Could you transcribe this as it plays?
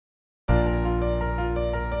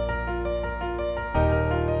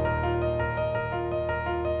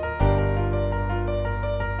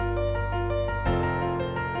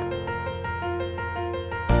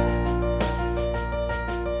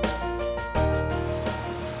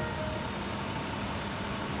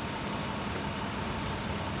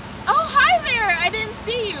I didn't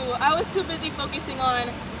see you. I was too busy focusing on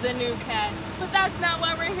the new cat. But that's not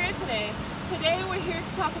why we're here today. Today we're here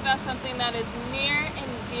to talk about something that is near and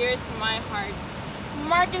dear to my heart.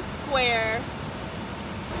 Market Square.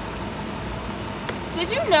 Did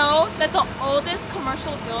you know that the oldest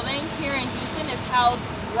commercial building here in Houston is housed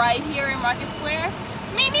right here in Market Square?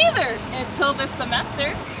 Me neither, until this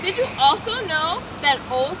semester. Did you also know that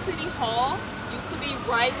old City Hall used to be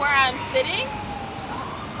right where I'm sitting?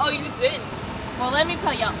 Oh, you didn't? Well, let me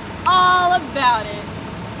tell you all about it.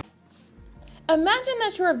 Imagine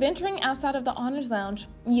that you are venturing outside of the Honors Lounge.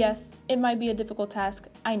 Yes, it might be a difficult task,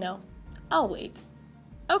 I know. I'll wait.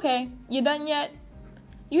 Okay, you done yet?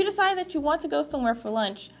 You decide that you want to go somewhere for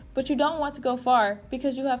lunch, but you don't want to go far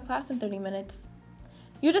because you have class in 30 minutes.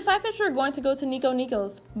 You decide that you're going to go to Nico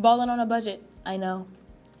Nico's, ballin' on a budget, I know.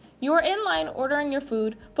 You are in line ordering your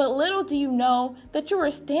food, but little do you know that you are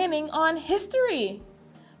standing on history.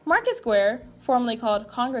 Market Square, formerly called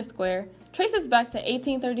Congress Square, traces back to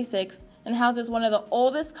 1836 and houses one of the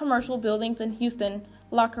oldest commercial buildings in Houston,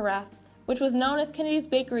 La Carafe, which was known as Kennedy's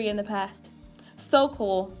Bakery in the past. So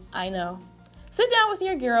cool, I know. Sit down with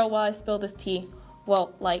your girl while I spill this tea.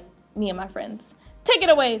 Well, like me and my friends. Take it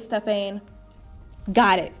away, Setphaine.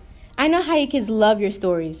 Got it. I know how you kids love your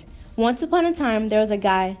stories. Once upon a time, there was a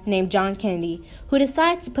guy named John Kennedy who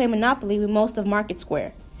decided to play Monopoly with most of Market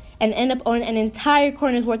Square and end up owning an entire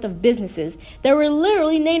corner's worth of businesses that were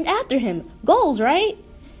literally named after him. Goals, right?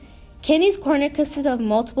 Kennedy's Corner consisted of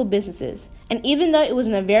multiple businesses, and even though it was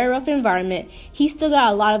in a very rough environment, he still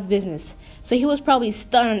got a lot of business, so he was probably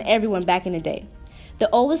stunned on everyone back in the day. The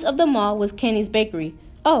oldest of them all was Kennedy's Bakery.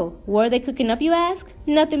 Oh, what are they cooking up, you ask?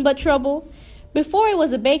 Nothing but trouble. Before it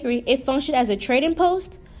was a bakery, it functioned as a trading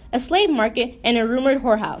post, a slave market, and a rumored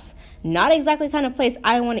whorehouse. Not exactly the kind of place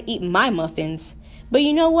I want to eat my muffins. But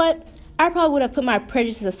you know what? I probably would have put my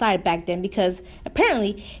prejudices aside back then because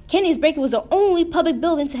apparently Kennedy's Bakery was the only public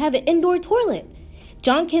building to have an indoor toilet.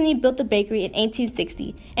 John Kennedy built the bakery in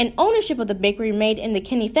 1860, and ownership of the bakery remained in the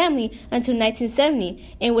Kennedy family until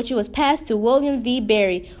 1970, in which it was passed to William V.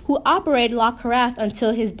 Berry, who operated La Carafe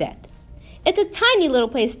until his death. It's a tiny little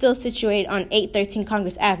place still situated on 813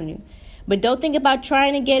 Congress Avenue. But don't think about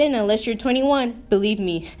trying to get in unless you're 21. Believe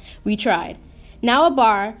me, we tried. Now a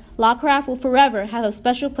bar, La Carafe will forever have a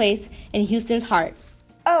special place in Houston's heart.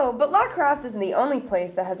 Oh, but La Carafe isn't the only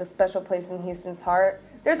place that has a special place in Houston's heart.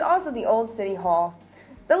 There's also the old City Hall.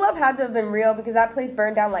 The love had to have been real because that place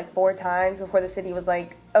burned down like 4 times before the city was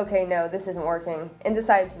like, okay, no, this isn't working, and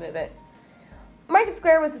decided to move it. Market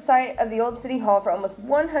Square was the site of the old City Hall for almost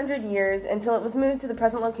 100 years until it was moved to the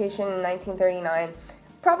present location in 1939,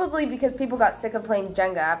 probably because people got sick of playing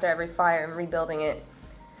Jenga after every fire and rebuilding it.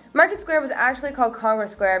 Market Square was actually called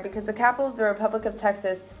Congress Square because the capital of the Republic of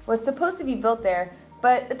Texas was supposed to be built there,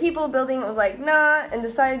 but the people building it was like, nah, and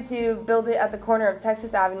decided to build it at the corner of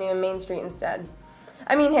Texas Avenue and Main Street instead.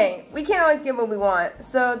 I mean, hey, we can't always get what we want,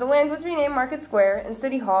 so the land was renamed Market Square, and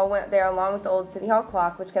City Hall went there along with the old City Hall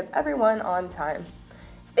clock, which kept everyone on time.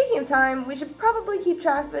 Speaking of time, we should probably keep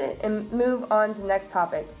track of it and move on to the next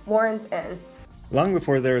topic, Warren's Inn. Long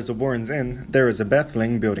before there was a Warren's Inn, there was a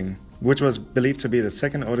Bethling building, which was believed to be the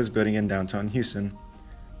second oldest building in downtown Houston.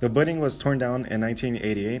 The building was torn down in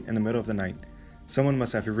 1988 in the middle of the night. Someone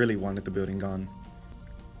must have really wanted the building gone.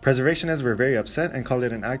 Preservationists were very upset and called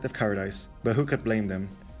it an act of cowardice, but who could blame them?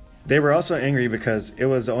 They were also angry because it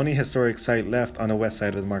was the only historic site left on the west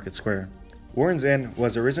side of the Market Square. Warren's Inn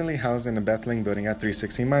was originally housed in the Bethling building at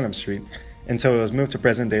 316 Minam Street until it was moved to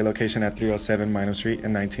present-day location at 307 Minam Street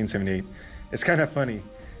in 1978. It's kind of funny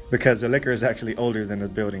because the liquor is actually older than the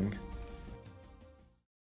building.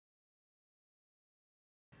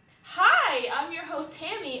 Hi, I'm your host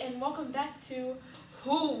Tammy, and welcome back to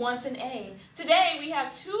Who Wants an A? Today we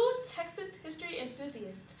have 2 Texas history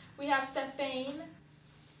enthusiasts. We have Setphaine.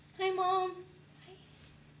 Hi, Mom. Hi.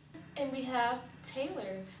 And we have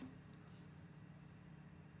Taylor.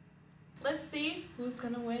 Let's see who's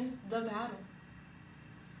gonna win the battle.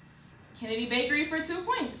 Kennedy Bakery for 2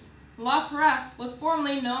 points. La Carafe was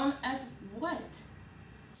formerly known as what?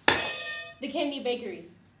 The Kennedy Bakery.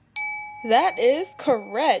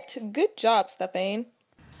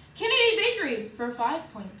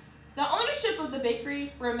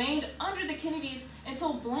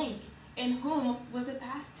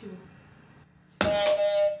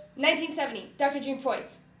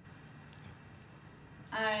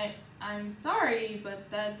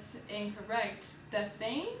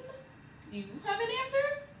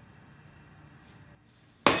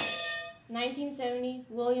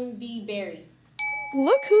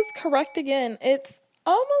 It's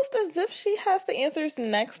almost as if she has the answers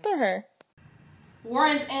next to her.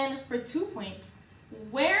 Warren's Inn for 2 points.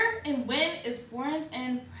 Where and when is Warren's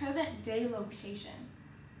Inn present-day location?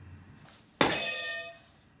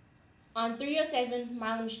 On 307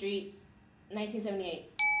 Milam Street, 1978.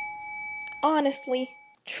 Honestly,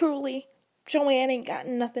 truly, Joanne ain't got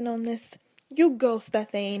nothing on this. You go,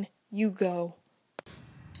 Setphaine. You go.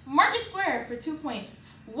 Market Square for 2 points.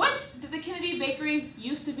 What did the Kennedy Bakery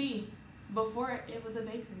used to be before it was a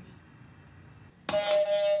bakery?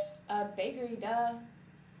 A bakery, duh.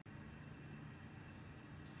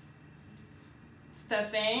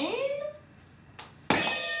 Setphaine?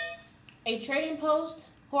 A trading post,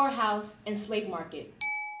 whorehouse, and slave market.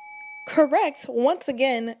 Correct. Once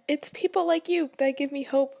again, it's people like you that give me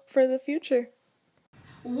hope for the future.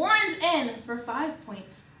 Warren's Inn for 5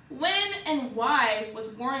 points. When and why was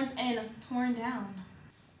Warren's Inn torn down?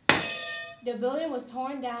 The building was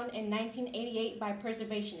torn down in 1988 by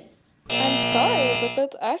preservationists. I'm sorry, but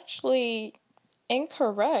that's actually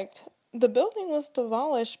incorrect. The building was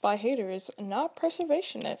demolished by haters, not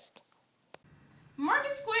preservationists.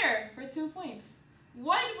 Market Square for 2 points.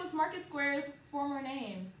 What was Market Square's former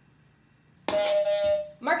name?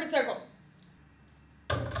 Market Circle.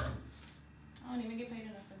 I don't even get paid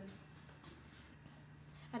enough for this.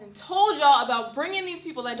 I done told y'all about bringing these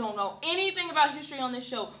people that don't know anything about history on this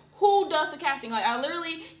show. Who does the casting? Like, I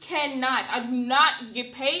literally cannot. I do not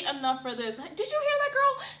get paid enough for this. Did you hear that,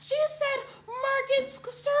 girl? She said Market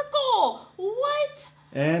Circle. What?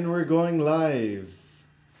 And we're going live.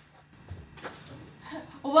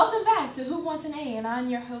 Welcome back to Who Wants an A, and I'm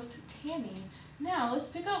your host, Tammy. Now, let's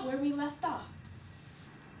pick up where we left off.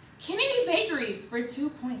 Kennedy Bakery for 2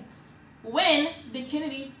 points. When did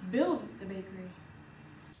Kennedy build the bakery?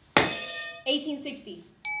 1860.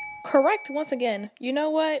 Correct once again. You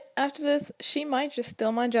know what? After this, she might just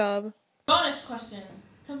steal my job. Bonus question.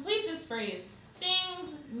 Complete this phrase.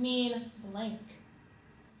 Things mean blank.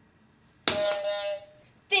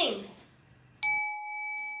 Things.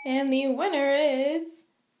 And the winner is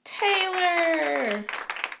Taylor.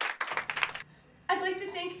 I'd like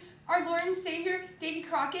to thank our Lord and Savior, Davy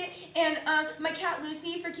Crockett, and my cat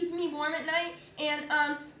Lucy for keeping me warm at night, and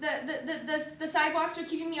the sidewalks for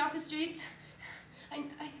keeping me off the streets.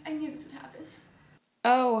 I knew this would happen.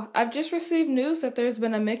 Oh, I've just received news that there's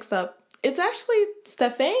been a mix-up. It's actually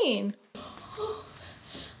Setphaine.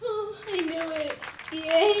 Oh, I knew it.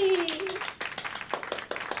 Yay.